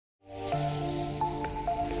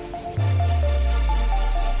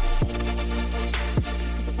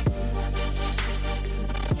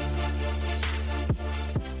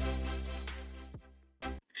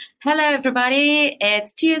Hello, everybody.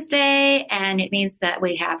 It's Tuesday, and it means that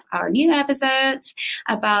we have our new episode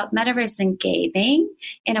about Metaverse and gaming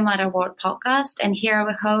in a Modern World podcast. And here are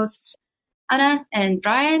our hosts, Anna and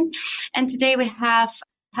Brian. And today we have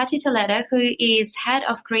Patty Toledo, who is head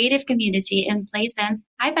of creative community in PlaySense.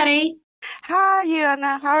 Hi, Patty. Hi,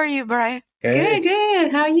 Anna. How are you, Brian?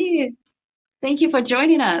 Good. How are you? Thank you for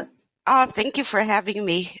joining us. Oh, thank you for having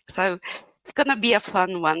me. So it's going to be a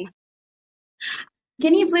fun one.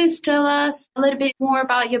 Can you please tell us a little bit more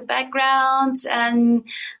about your background and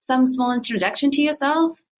some small introduction to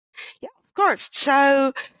yourself? Yeah, of course.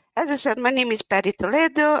 So, as I said, my name is Patty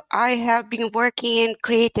Toledo. I have been working in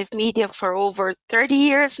creative media for over 30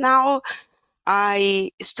 years now. I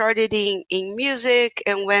started in music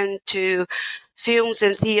and went to films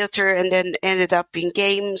and theater and then ended up in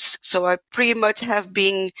games. So I pretty much have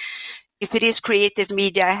been, if it is creative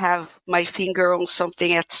media, I have my finger on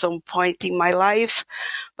something at some point in my life.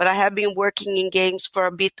 But I have been working in games for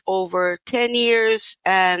a bit over 10 years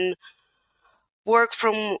and work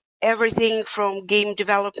from everything from game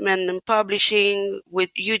development and publishing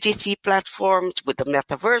with UGC platforms, with the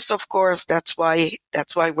Metaverse, of course. That's why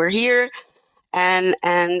we're here. And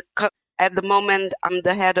at the moment, I'm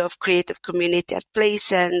the head of creative community at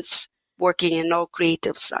PlaySense, working in all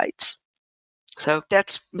creative sites. So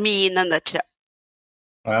that's me in a nutshell.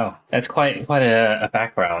 Wow, that's quite a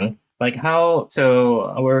background.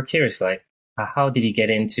 So we're curious, how did you get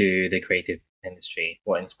into the creative industry?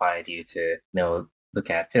 What inspired you to, look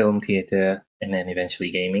at film, theater, and then eventually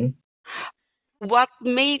gaming? What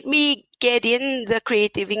made me get in the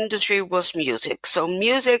creative industry was music. So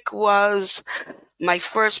music was my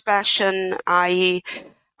first passion.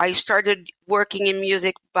 I started working in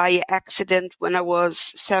music by accident when I was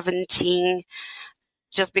 17,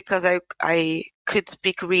 just because I could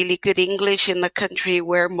speak really good English in a country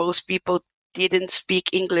where most people didn't speak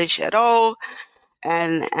English at all,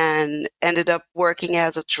 and ended up working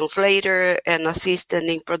as a translator and assistant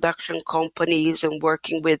in production companies and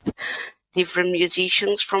working with different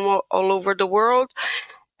musicians from all over the world,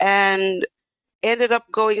 and ended up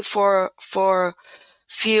going for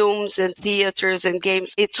films and theaters and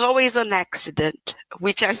games. It's always an accident,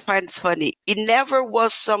 which I find funny. It never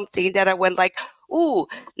was something that I went like, ooh,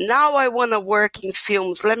 now I want to work in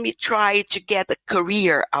films. Let me try to get a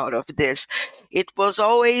career out of this. It was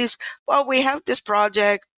always, well, we have this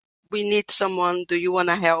project. We need someone. Do you want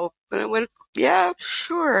to help? And I went, yeah,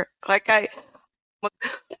 sure.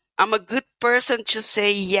 I'm a good person to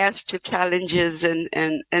say yes to challenges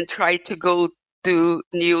and try to go do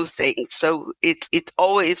new things. So it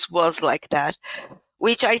always was like that,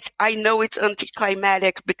 which I know it's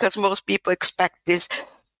anticlimactic because most people expect this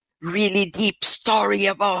really deep story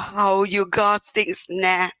about how you got things.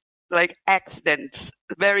 Like accidents,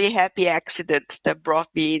 very happy accidents that brought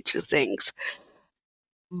me into things.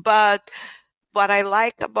 But what I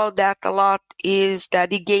like about that a lot is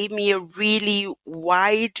that it gave me a really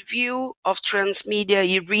wide view of transmedia.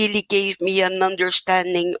 It really gave me an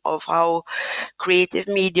understanding of how creative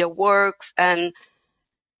media works and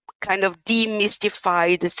kind of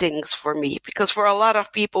demystified things for me. Because for a lot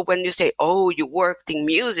of people, when you say, oh, you worked in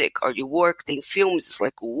music or you worked in films, it's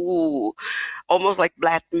like, ooh, almost like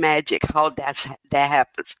black magic, how that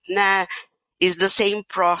happens. Nah. Is the same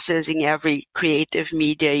process in every creative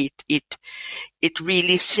media. It's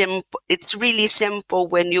really simple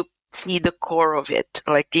when you see the core of it.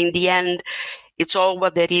 Like in the end, it's all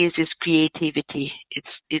what that is creativity.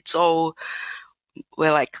 It's all,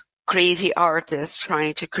 well, like crazy artists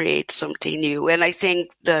trying to create something new. And I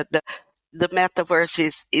think the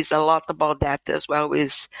Metaverse is a lot about that as well,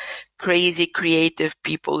 is crazy creative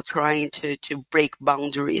people trying to break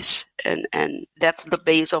boundaries. And that's the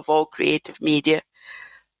base of all creative media.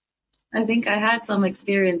 I think I had some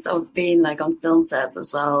experience of being like on film sets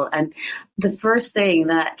as well. And the first thing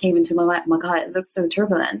that came into my mind, my God, it looks so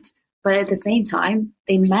turbulent. But at the same time,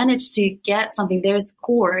 they managed to get something. There's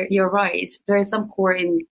core, you're right. There is some core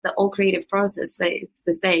in the whole creative process that is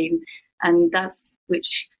the same. And that's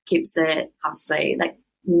which keeps it, how to say, like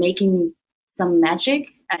making some magic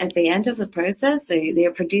at the end of the process.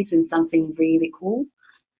 They're producing something really cool.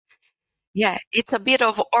 Yeah, it's a bit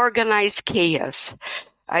of organized chaos.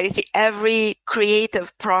 I think every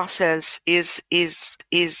creative process is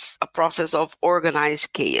a process of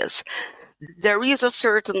organized chaos. There is a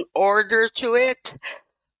certain order to it,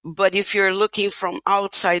 but if you're looking from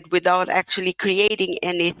outside without actually creating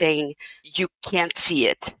anything, you can't see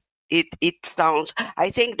it. It sounds,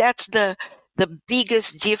 I think that's the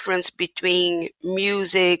biggest difference between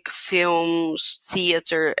music, films,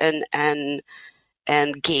 theater, and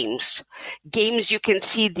games. Games, you can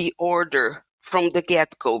see the order from the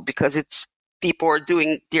get-go, because it's people are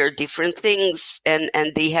doing their different things, and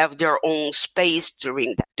they have their own space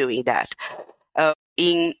during doing that.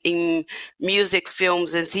 In music,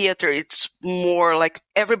 films, and theater, it's more like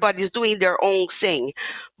everybody's doing their own thing,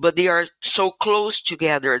 but they are so close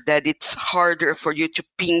together that it's harder for you to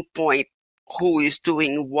pinpoint who is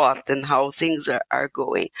doing what and how things are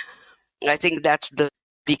going. I think that's the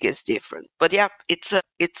biggest difference. But yeah, it's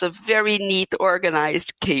a very neat,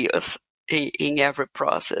 organized chaos in every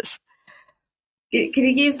process. Could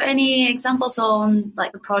you give any examples on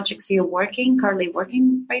like the projects you're currently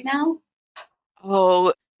working right now?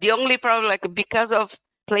 Oh, the only problem, like, because of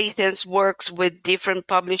PlaySense works with different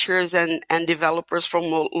publishers and developers from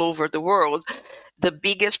all over the world, the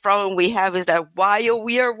biggest problem we have is that while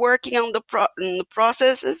we are working on the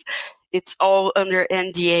processes, it's all under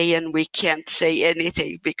NDA and we can't say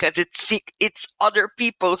anything because it's other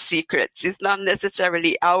people's secrets. It's not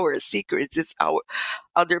necessarily our secrets, it's our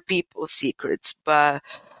other people's secrets. But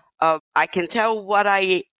I can tell what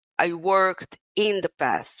I worked in the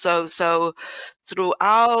past. So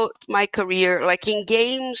throughout my career, like in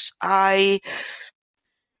games, I'm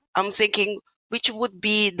thinking which would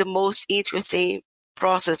be the most interesting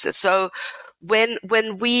processes. So when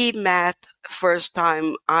we met first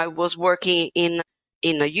time, I was working in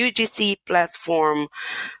a UGC platform,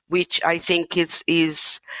 which I think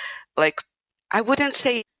is like, I wouldn't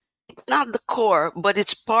say it's not the core, but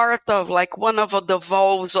it's part of like one of the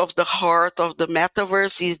valves of the heart of the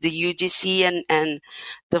metaverse is the UGC and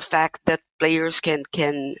the fact that players can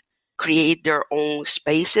create their own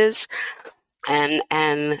spaces. And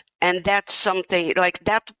that's something like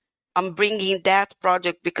that. I'm bringing that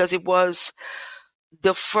project because it was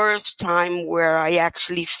the first time where I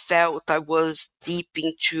actually felt I was deep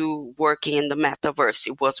into working in the metaverse.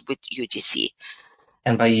 It was with UGC.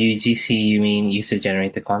 And by UGC, you mean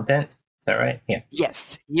user-generated content? Is that right? Yeah.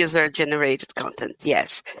 Yes, user-generated content.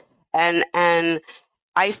 Yes, and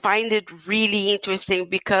I find it really interesting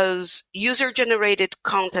because user-generated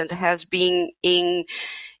content has been in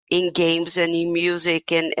games and in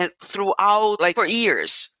music and throughout, like, for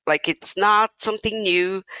years. Like, it's not something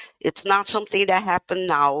new. It's not something that happened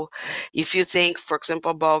now. If you think, for example,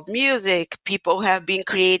 about music, people have been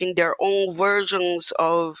creating their own versions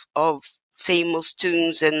of famous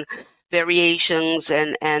tunes and variations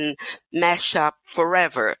and mashup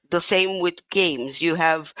forever. The same with games. You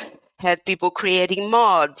have had people creating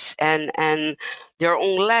mods and their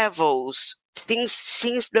own levels. Things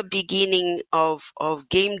since the beginning of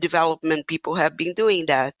game development, people have been doing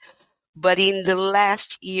that. But in the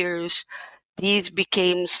last years, this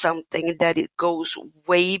became something that it goes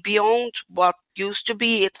way beyond what used to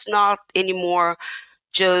be. It's not anymore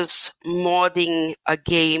just modding a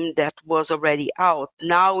game that was already out.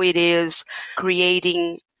 Now it is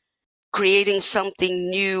creating something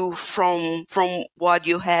new from what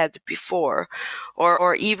you had before,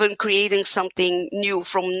 or even creating something new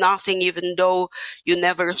from nothing, even though you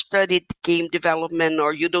never studied game development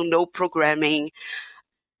or you don't know programming.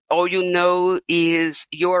 All you know is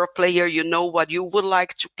you're a player, you know what you would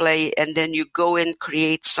like to play, and then you go and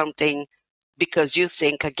create something because you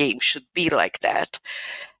think a game should be like that.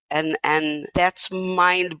 And that's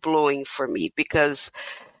mind-blowing for me, because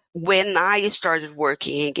when I started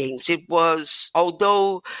working in games, it was,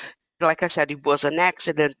 although, like I said, it was an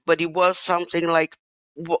accident, but it was something like,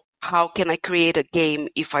 how can I create a game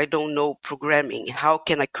if I don't know programming? How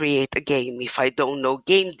can I create a game if I don't know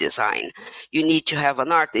game design? You need to have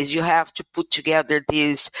an artist. You have to put together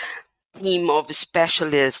this team of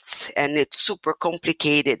specialists, and it's super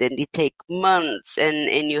complicated, and it takes months,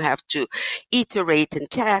 and you have to iterate and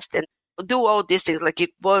test and do all these things. Like,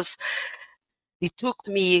 it took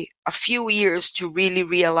me a few years to really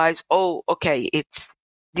realize, oh, okay,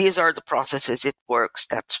 these are the processes, it works,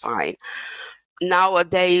 that's fine.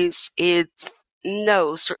 Nowadays,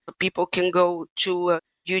 so people can go to a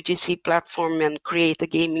UGC platform and create a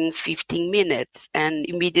game in 15 minutes and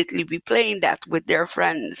immediately be playing that with their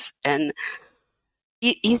friends. And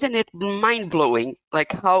isn't it mind-blowing,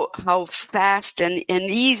 like how fast and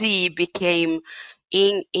easy it became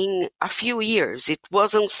in a few years? It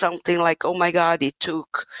wasn't something like, oh my God, it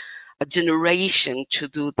took a generation to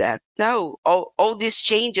do that. No, all these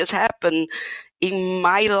changes happen in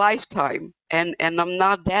my lifetime, and I'm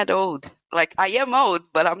not that old. Like, I am old,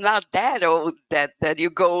 but I'm not that old that you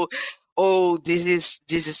go, oh, this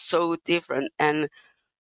is so different. And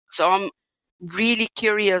so I'm really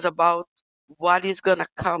curious about what is gonna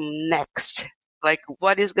come next, like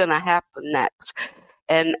what is gonna happen next,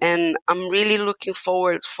 and I'm really looking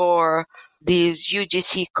forward for this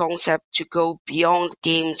UGC concept to go beyond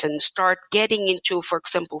games and start getting into, for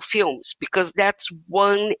example, films, because that's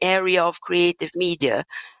one area of creative media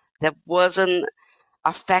that wasn't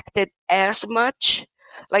affected as much.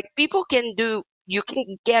 Like you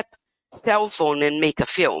can get cell phone and make a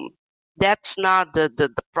film. That's not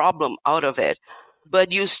the problem out of it.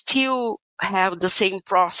 But you still have the same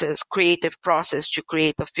creative process to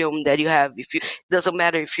create a film that you have. Doesn't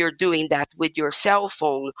matter if you're doing that with your cell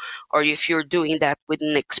phone or if you're doing that with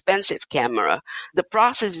an expensive camera. The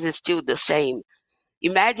process is still the same.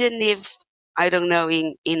 Imagine if, I don't know,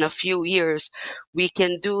 in a few years, we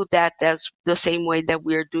can do that as the same way that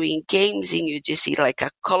we're doing games in UGC, like a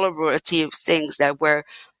collaborative things that where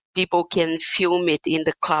people can film it in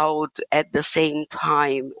the cloud at the same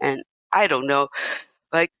time. And I don't know,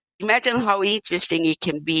 like, imagine how interesting it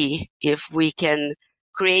can be if we can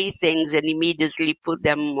create things and immediately put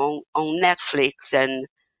them on Netflix and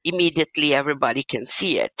immediately everybody can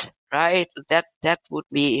see it, right? That would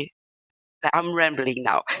be, I'm rambling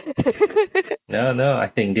now. No, I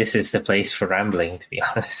think this is the place for rambling, to be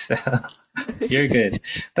honest. You're good.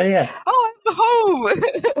 But yeah. Oh, I'm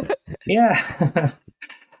home. Yeah.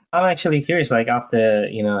 I'm actually curious, like after,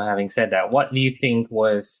 having said that, what do you think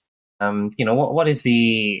was, what is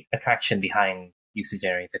the attraction behind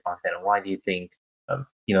user-generated content? And why do you think,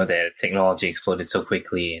 the technology exploded so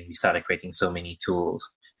quickly and we started creating so many tools,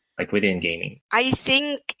 like within gaming? I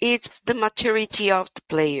think it's the maturity of the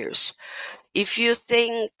players. If you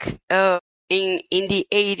think in the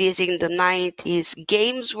 80s, in the 90s,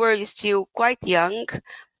 games were still quite young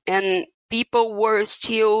and people were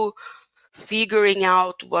still figuring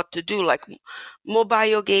out what to do. Like,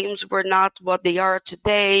 mobile games were not what they are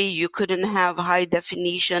today. You couldn't have high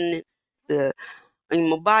definition in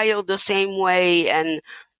mobile the same way, and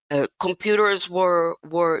computers were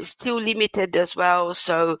still limited as well.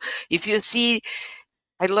 So if you see,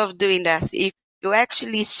 I love doing that. If you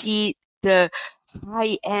actually see the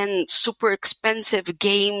high-end, super expensive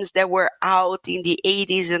games that were out in the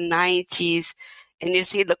 80s and 90s, and you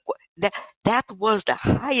see that was the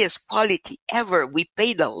highest quality ever. We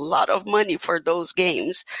paid a lot of money for those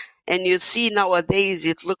games. And you see nowadays,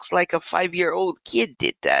 it looks like a 5-year-old kid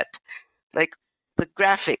did that. Like, the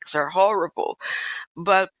graphics are horrible.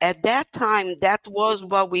 But at that time, that was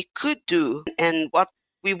what we could do and what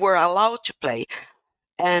we were allowed to play.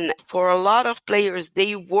 And for a lot of players,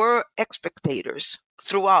 they were spectators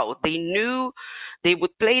throughout. They knew they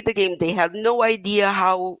would play the game. They had no idea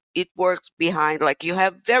how it worked behind. Like, you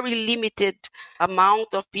have very limited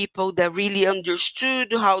amount of people that really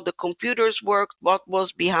understood how the computers worked, what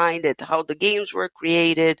was behind it, how the games were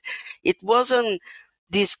created. It wasn't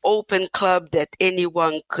this open club that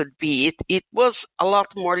anyone could be. It was a lot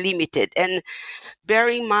more limited. And bear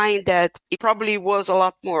in mind that it probably was a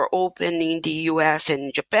lot more open in the US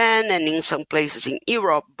and Japan and in some places in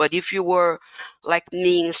Europe. But if you were like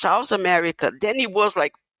me in South America, then it was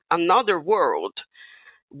like another world.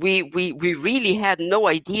 We really had no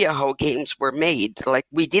idea how games were made. Like,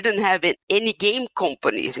 we didn't have any game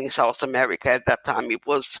companies in South America at that time. It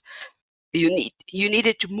was, you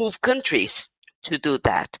needed to move countries to do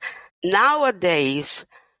that. Nowadays,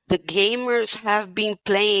 the gamers have been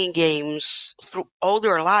playing games through all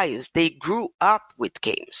their lives. They grew up with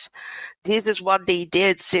games. This is what they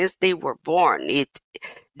did since they were born.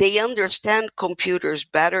 They understand computers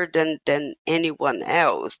better than anyone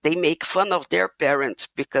else. They make fun of their parents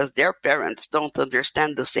because their parents don't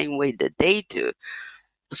understand the same way that they do.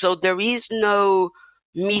 So there is no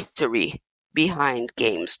mystery behind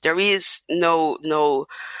games. There is no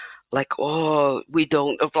like, oh, we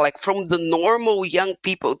don't, like, from the normal young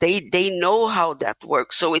people, they know how that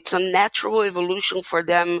works. So it's a natural evolution for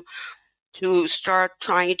them to start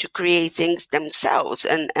trying to create things themselves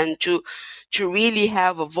and to really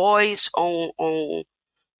have a voice on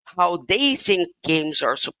how they think games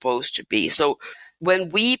are supposed to be. So when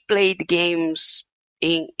we played games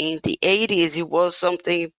in the 80s, it was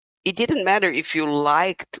something. It didn't matter if you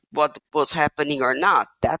liked what was happening or not.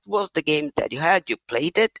 That was the game that you had. You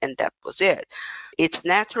played it, and that was it. It's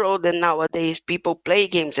natural that nowadays people play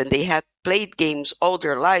games, and they had played games all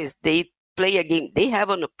their lives. They play a game. They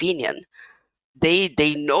have an opinion. They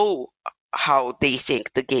know how they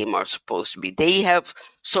think the game are supposed to be. They have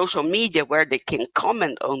social media where they can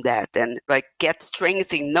comment on that and like get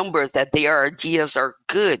strength in numbers that their ideas are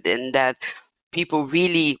good and that people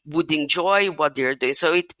really would enjoy what they're doing.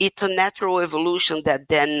 So it's a natural evolution that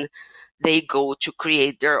then they go to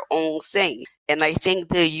create their own thing. And I think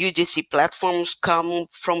the UGC platforms come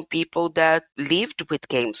from people that lived with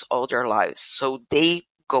games all their lives. So they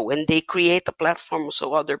go and they create a platform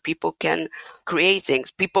so other people can create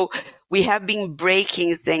things. We have been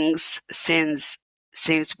breaking things since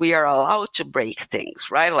we are allowed to break things,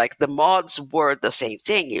 right? Like the mods were the same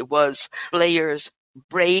thing. It was players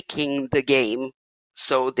breaking the game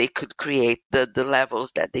so they could create the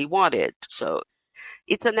levels that they wanted. So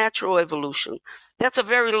it's a natural evolution. That's a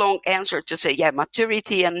very long answer to say, yeah,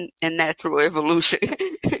 maturity and natural evolution.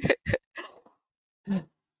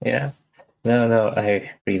 Yeah. No, I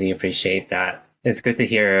really appreciate that. It's good to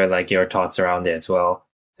hear like your thoughts around it as well.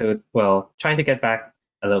 So, well, trying to get back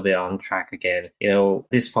a little bit on track again.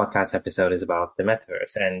 This podcast episode is about the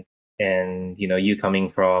metaverse and you coming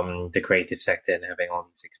from the creative sector and having all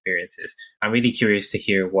these experiences. I'm really curious to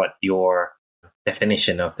hear what your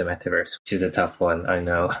definition of the metaverse, which is a tough one. I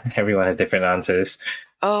know everyone has different answers.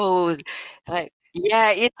 Oh,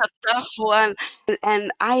 yeah, it's a tough one.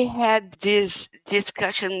 And I had this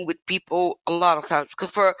discussion with people a lot of times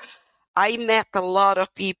because I met a lot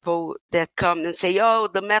of people that come and say, oh,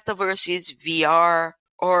 the metaverse is VR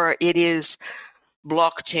or it is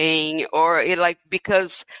blockchain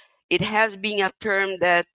because it has been a term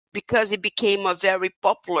that because it became a very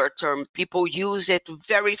popular term, people use it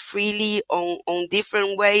very freely on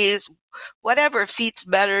different ways, whatever fits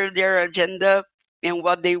better their agenda and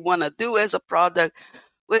what they want to do as a product.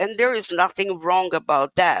 And there is nothing wrong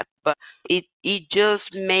about that, but it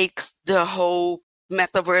just makes the whole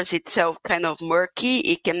metaverse itself kind of murky.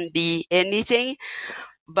 It can be anything,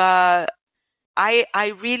 but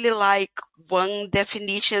I really like one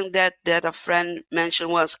definition that a friend mentioned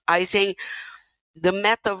was, I think the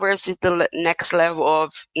metaverse is the next level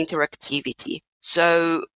of interactivity.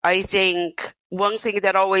 So I think one thing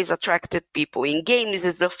that always attracted people in games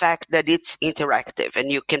is the fact that it's interactive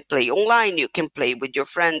and you can play online, you can play with your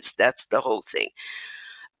friends. That's the whole thing.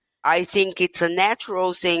 I think it's a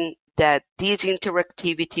natural thing that this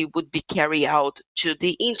interactivity would be carried out to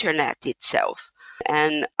the internet itself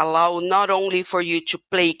and allow not only for you to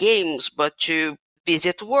play games, but to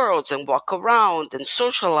visit worlds and walk around and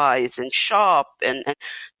socialize and shop and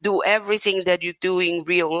do everything that you do in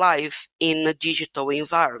real life in a digital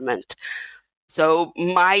environment. So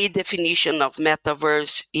my definition of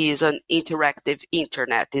metaverse is an interactive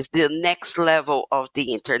internet, is the next level of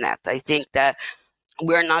the internet. I think that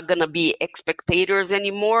we're not going to be spectators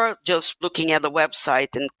anymore, just looking at a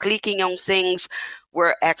website and clicking on things.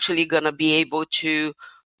 We're actually going to be able to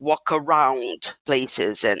walk around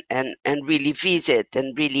places and really visit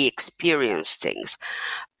and really experience things.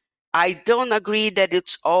 I don't agree that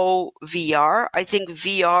it's all VR. I think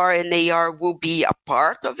VR and AR will be a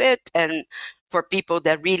part of it. And for people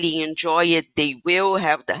that really enjoy it, they will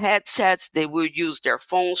have the headsets. They will use their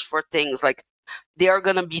phones for things like they are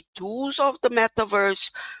going to be tools of the metaverse.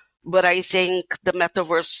 But I think the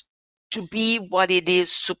metaverse, to be what it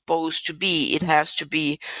is supposed to be, it has to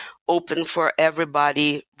be open for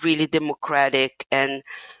everybody, really democratic, and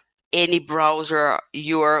any browser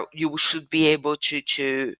you should be able to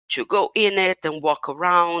go in it and walk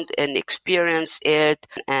around and experience it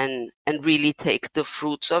and really take the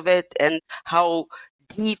fruits of it. And how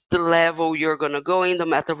deep the level you're going to go in the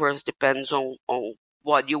metaverse depends on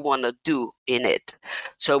what you want to do in it.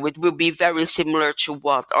 So it will be very similar to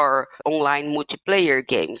what our online multiplayer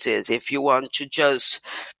games is. If you want to just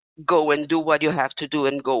go and do what you have to do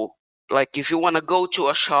and go, like if you want to go to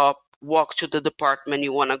a shop, walk to the department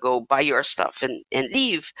you want to go, buy your stuff and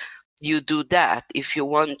leave, you do that. If you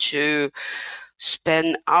want to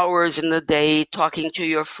spend hours in the day talking to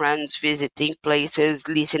your friends, visiting places,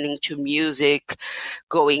 listening to music,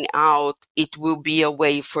 going out, it will be a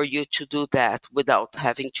way for you to do that without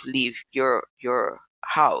having to leave your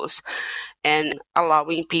house, and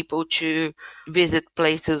allowing people to visit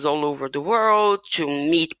places all over the world, to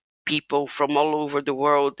meet people from all over the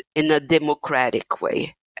world in a democratic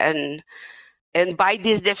way. And by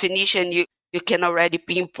this definition, you can already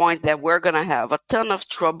pinpoint that we're going to have a ton of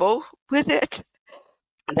trouble with it,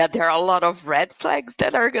 that there are a lot of red flags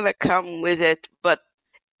that are going to come with it, but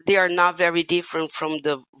they are not very different from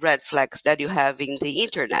the red flags that you have in the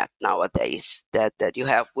internet nowadays, that you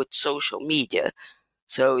have with social media.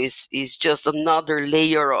 So it's just another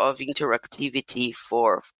layer of interactivity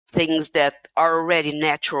for things that are already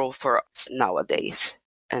natural for us nowadays.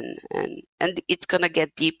 And it's going to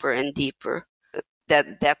get deeper and deeper.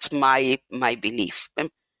 That's my belief. And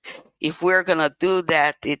if we're going to do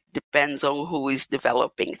that, it depends on who is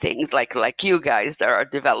developing things, like you guys that are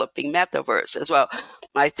developing Metaverse as well.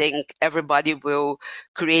 I think everybody will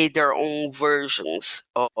create their own versions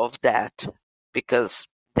of that, because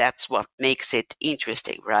that's what makes it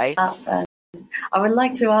interesting, right? I would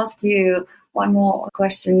like to ask you one more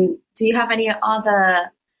question. Do you have any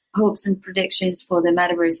other hopes and predictions for the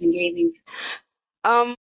metaverse and gaming?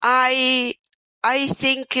 I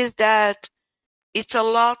think is that it's a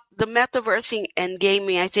lot, the metaverse and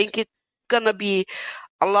gaming, I think it's gonna be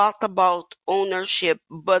a lot about ownership,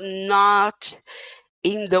 but not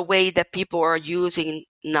in the way that people are using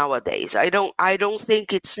nowadays. I don't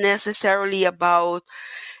think it's necessarily about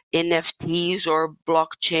NFTs or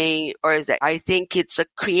blockchain, or is that, I think it's a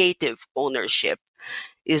creative ownership.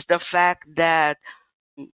 Is the fact that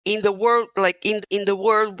in the world, like in the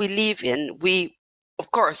world we live in, we,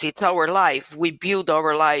 of course, it's our life. We build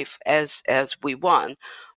our life as we want,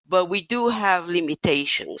 but we do have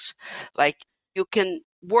limitations. Like, you can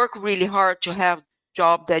work really hard to have the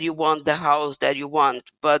job that you want, the house that you want,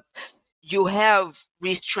 but you have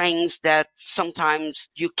restraints that sometimes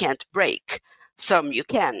you can't break. Some you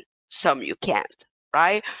can, some you can't,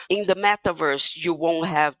 right? In the metaverse, you won't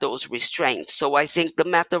have those restraints. So I think the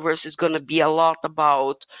metaverse is going to be a lot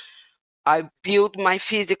about, I build my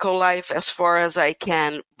physical life as far as I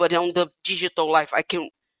can, but on the digital life, I can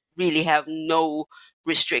really have no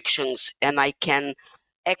restrictions, and I can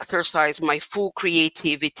exercise my full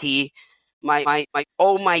creativity, my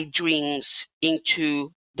all my dreams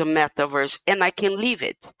into the metaverse, and I can live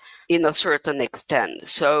it in a certain extent.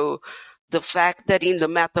 So the fact that in the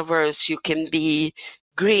metaverse you can be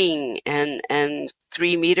green and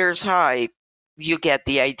 3 meters high, you get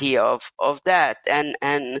the idea of that, and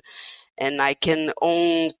I can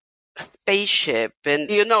own spaceship, and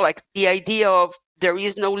like the idea of there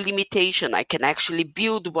is no limitation. I can actually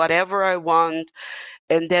build whatever I want,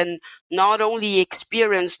 and then not only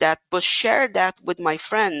experience that, but share that with my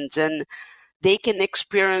friends, and they can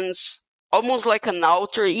experience almost like an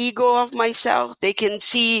alter ego of myself. They can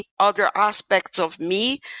see other aspects of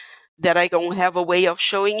me that I don't have a way of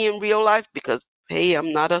showing in real life because, hey,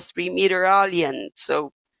 I'm not a 3-meter alien,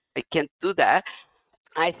 so I can't do that.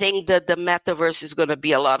 I think that the metaverse is going to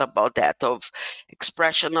be a lot about that, of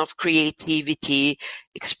expression of creativity,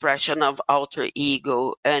 expression of alter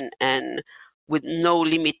ego, and with no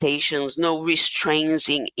limitations, no restraints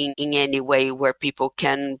in any way, where people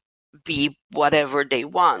can be whatever they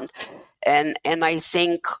want. And I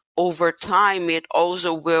think over time it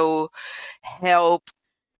also will help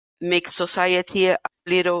make society a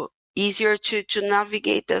little easier to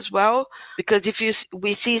navigate as well. Because if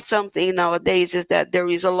we see something nowadays is that there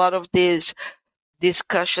is a lot of these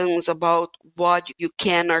discussions about what you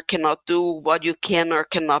can or cannot do, what you can or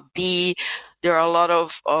cannot be. There are a lot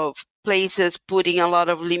of places putting a lot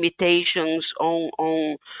of limitations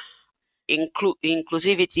on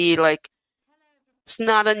inclusivity. Like, it's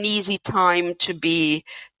not an easy time to be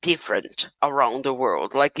different around the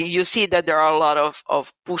world. Like, you see that there are a lot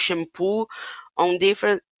of push and pull on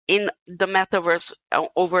different. In the metaverse,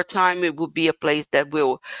 over time, it will be a place that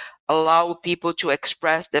will allow people to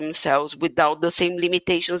express themselves without the same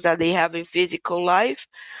limitations that they have in physical life.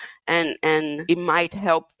 And it might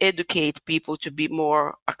help educate people to be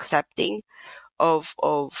more accepting of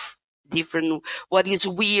different. What is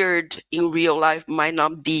weird in real life might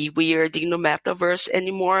not be weird in the metaverse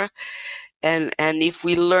anymore. And if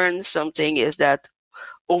we learn something, is that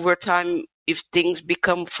over time, if things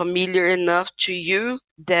become familiar enough to you,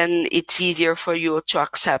 then it's easier for you to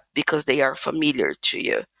accept because they are familiar to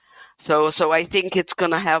you. So I think it's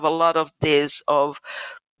going to have a lot of this, of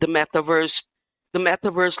the metaverse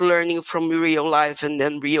learning from real life, and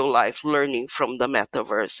then real life learning from the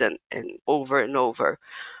metaverse, and over,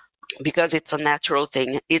 because it's a natural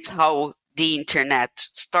thing. It's how the internet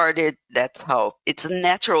started. That's how it's a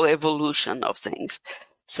natural evolution of things.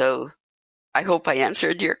 So I hope I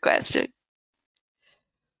answered your question.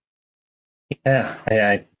 Yeah,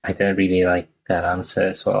 I didn't really like that answer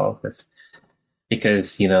as well.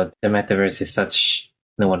 Because the metaverse is such,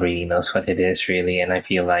 no one really knows what it is really, and I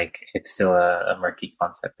feel like it's still a murky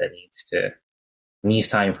concept that needs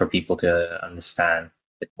time for people to understand a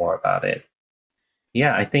bit more about it.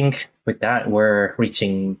 Yeah, I think with that we're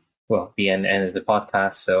reaching the end of the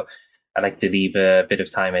podcast. So I'd like to leave a bit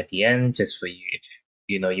of time at the end just for you, if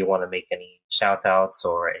you want to make any shout outs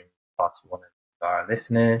or any thoughts you want to our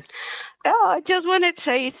listeners. I just wanted to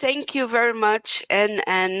say thank you very much, and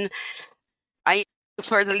I,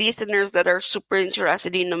 for the listeners that are super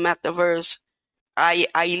interested in the metaverse, I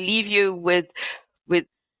leave you with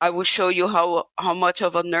I will show you how much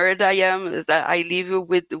of a nerd I am. That I leave you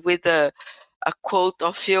with a quote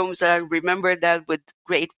of films that I remember, that with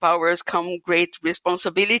great powers come great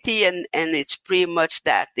responsibility, and it's pretty much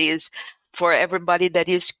that is. For everybody that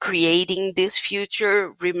is creating this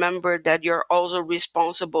future, remember that you're also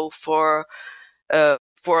responsible for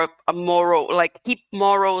for a moral, like keep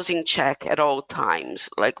morals in check at all times.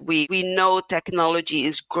 Like we know technology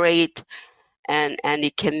is great and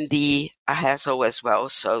it can be a hassle as well.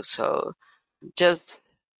 So just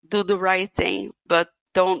do the right thing, but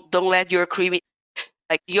don't let your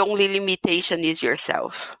like the only limitation is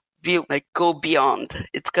yourself. Go beyond.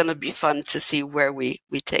 It's gonna be fun to see where we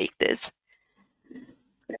take this.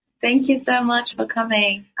 Thank you so much for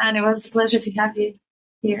coming, and it was a pleasure to have you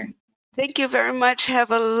here. Thank you very much.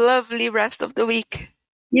 Have a lovely rest of the week.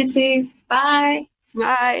 You too. Bye.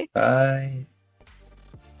 Bye. Bye.